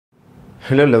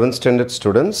Hello 11th standard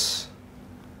students.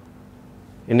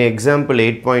 In example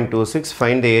 8.26,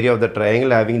 find the area of the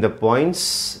triangle having the points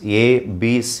A, B,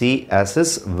 C as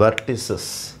its vertices.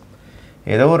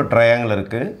 ஏதோ ஒரு triangle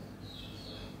இருக்கு.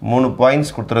 3 points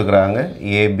கொடுத்திருக்காங்க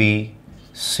A, B,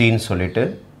 C ன்னு சொல்லிட்டு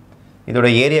இதோட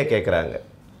area கேக்குறாங்க.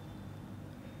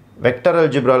 Vector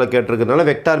அல்ஜிப்ரால கேட்டிருக்கிறதுனால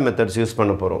vector methods use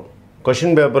பண்ண போறோம்.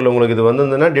 क्वेश्चन பேப்பர்ல உங்களுக்கு இது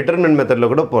வந்ததுன்னா டிட்டர்மினன்ட்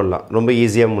மெத்தட்ல கூட போடலாம். ரொம்ப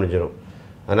ஈஸியா முடிஞ்சிரும்.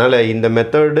 அதனால இந்த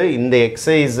மெத்தட் இந்த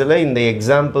எக்சர்சைஸ்ல இந்த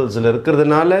எக்ஸாம்பிள்ஸ்ல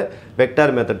இருக்குறதுனால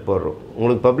வெக்டார் மெத்தட் போடுறோம்.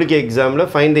 உங்களுக்கு பப்ளிக் எக்ஸாம்ல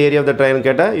find the area of the triangle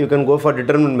கேட்டா you can go for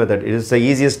determinant method. It is the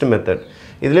easiest method.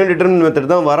 இதுல determinant method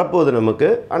தான் வரப்போகுது நமக்கு.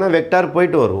 ஆனா வெக்டார்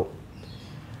போயிட்டு வருவோம்.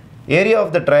 ஏரியா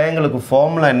ஆஃப் தி ட்ரையாங்கிளுக்கு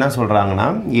ஃபார்முலா என்ன சொல்றாங்கன்னா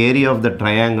area of the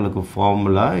ட்ரையாங்கிளுக்கு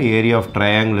formula area of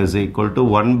triangle is equal to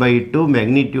 1/2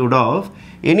 magnitude of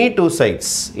any two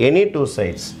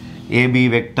sides AB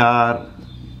vector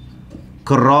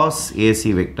cross AC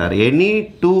vector. Any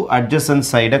two adjacent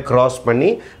side cross பண்ணி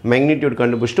magnitude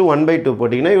கண்டுபிடிச்சிட்டு 1/2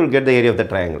 போட்டீங்கன்னா you will get the area of the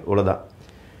triangle. அவ்வளவுதான்.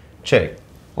 சரி.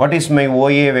 What is my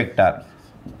OA vector?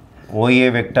 OA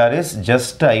vector is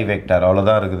just I vector.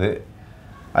 அவ்வளவுதான் இருக்குது.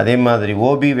 அதே மாதிரி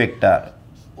OB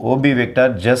vector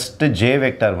just J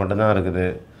vector மட்டும் தான் இருக்குது.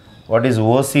 What is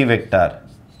OC vector?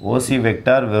 OC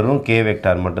vector வெறும் K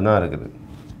vector மட்டும் தான் இருக்குது.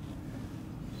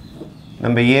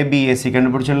 நம்ம AB AC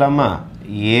கண்டுபிடிச்சிடலாமா?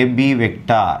 AB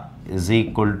vector is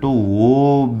equal to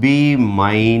OB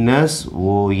minus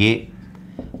OA.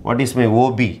 What is my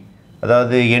OB?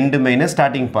 அதாவது end minus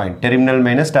starting point. Terminal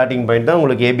minus starting point தான்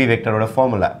உங்களுக்கு AB vector ஓட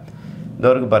formula. இதோ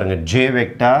இருக்கு பாருங்க J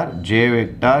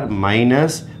vector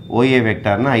minus OA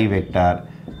vector னா I vector.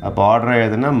 அப்ப order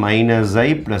எழுதுனா minus I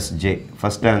plus J.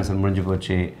 First answer முடிஞ்சு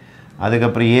போச்சு. அதுக்கு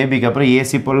அப்புறம் AB க்கு அப்புறம்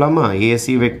AC போடலாமா? AC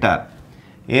vector.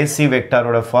 AC vector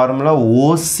ஓட ஃபார்முலா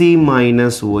OC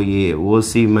minus OA.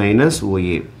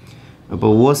 அப்போ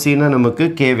OC னா நமக்கு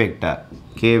K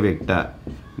vector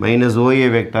minus OA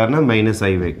vector னா minus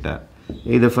I vector.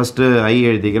 இத ஃபர்ஸ்ட் I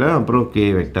எழுதிக்கிறேன் அப்புறம் K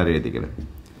vector எழுதிக்கிறேன்.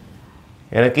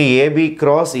 எனக்கு AB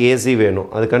cross AC வேணும்.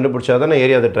 அது கண்டுபிடிச்சா தான் நான்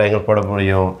ஏரியா ஆஃப் தி ட்ரையாங்கிள் போட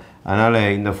முடியும். அதனால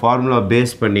இந்த ஃபார்முலா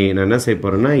பேஸ் பண்ணி நான் என்ன செய்ய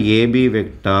போறேன்னா AB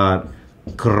vector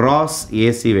cross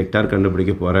AC vector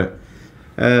கண்டுபிடிக்க போறேன்.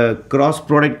 Cross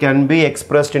product can be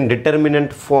expressed in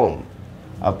determinant form.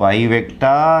 அப்ப I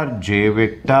vector, J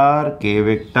vector, K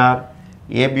vector.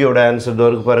 AB ஓட ஆன்சர்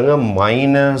தோருக்கு பாருங்க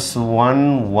 -1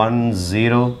 1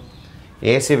 0.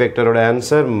 AC vector ஓட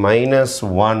ஆன்சர்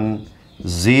 -1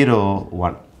 0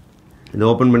 1. இது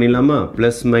ஓபன் பண்ணிடலாமா?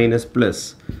 plus minus plus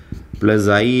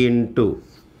I into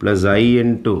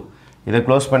இதை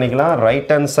க்ளோஸ் பண்ணிக்கலாம்.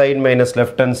 Right hand side minus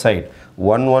left hand side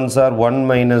 1 1s are 1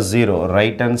 minus 0.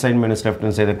 Right hand side minus left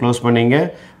hand side இதை close பண்ணீங்க.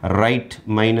 Right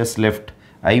minus left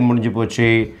I முடிஞ்சு போச்சு.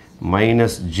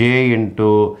 Minus J into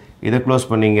இதை close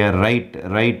பண்ணீங்க.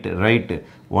 Right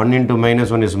 1 into minus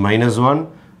 1 is minus 1.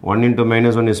 1 into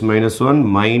minus 1 is minus 1.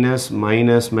 minus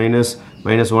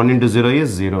 1 into 0 is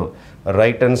 0.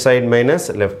 Right hand side minus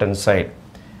left hand side.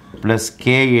 Plus K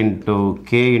into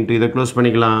இதை close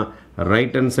பண்ணிக்கலாம்.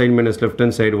 Right hand side minus left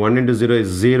hand side 1 into 0 is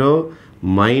 0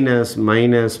 minus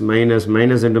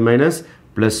into minus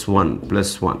plus 1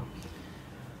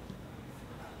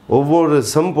 ஒவ்வொரு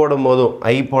some போடும்போதும்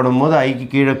I போடும்போது I க்கு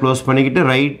கீழே close பண்ணிக்கிட்டு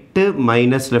right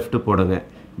minus left போடுங்க.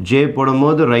 J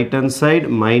போடும்போது right hand side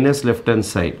minus left hand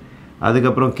side.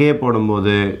 அதுக்கப்புறம் K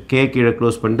போடும்போது K கீழே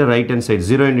க்ளோஸ் பண்ணிட்டு right hand side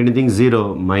 0 into anything 0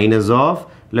 minus of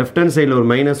left hand side ஒரு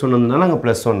மைனஸ் 1 இருந்தாலும் அங்கே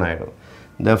ப்ளஸ் 1 ஆகிடும்.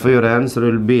 Therefore your answer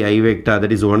will be I vector,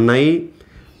 that is 1I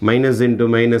minus into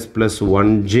minus plus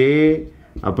 1J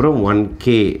அப்புறம் 1K.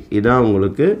 இதான்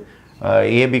உங்களுக்கு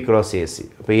AB cross AC.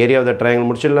 இப்போ area of the triangle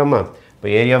முடிச்சிடலாமா? இப்போ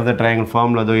area of the triangle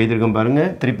formula அதோ எழுதியிருக்கோம் பாருங்க.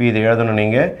 திருப்பி இதை எழுதணும்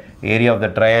நீங்கள். Area of the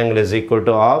triangle is equal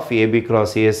to half AB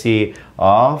cross AC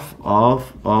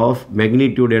of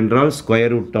magnitude என்றால்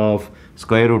square root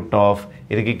of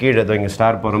இதுக்கு கீழே இங்கே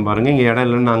ஸ்டார் போகிறோம் பாருங்க. இங்கே இடம்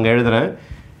இல்லைன்னு நான் அங்கே எழுதுகிறேன்.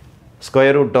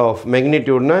 square root of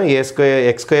magnitude na a square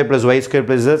x square plus y square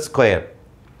plus z square.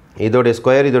 இதோட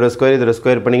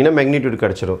ஸ்கொயர் பண்ணீங்கன்னா magnitude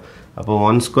கிடைச்சிரும். அப்போ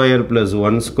 1 square plus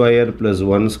 1 square plus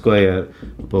 1 square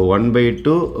அப்போ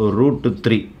 1/2 root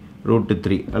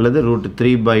 3 அல்லது root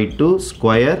 3/2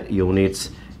 square units.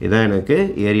 இதான் எனக்கு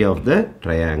area of the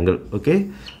triangle. Okay,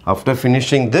 after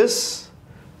finishing this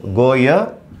go here.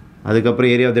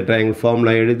 அதுக்கப்புறம் area of the triangle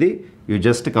formula எழுதி you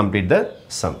just complete the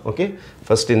sum. Okay,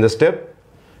 first in the step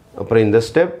அப்புறம் இந்த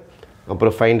step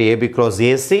அப்புறம் find AB cross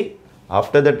AC.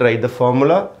 After that write the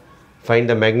formula, find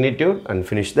the magnitude and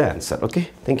finish the answer. Okay,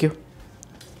 thank you.